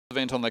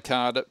Event on the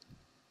card.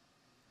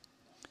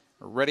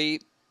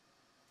 Ready.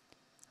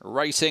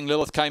 Racing,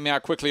 Lilith came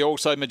out quickly.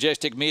 Also,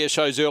 Majestic Mia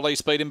shows early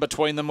speed. In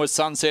between them was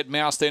Sunset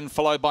Mouse, then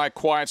followed by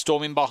Quiet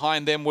Storm. In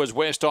behind them was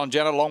West on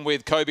Janet, along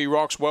with Kobe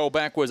Rocks. Well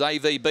back was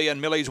AVB and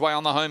Millie's Way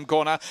on the home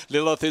corner.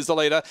 Lilith is the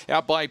leader,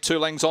 out by 2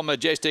 lengths on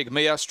Majestic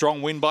Mia.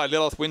 Strong win by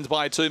Lilith, wins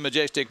by 2,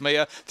 Majestic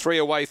Mia. 3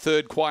 away,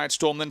 third, Quiet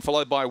Storm, then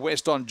followed by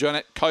West on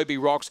Janet, Kobe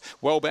Rocks.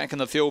 Well back in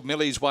the field,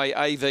 Millie's Way,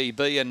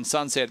 AVB and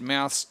Sunset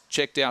Mouse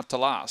checked out to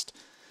last.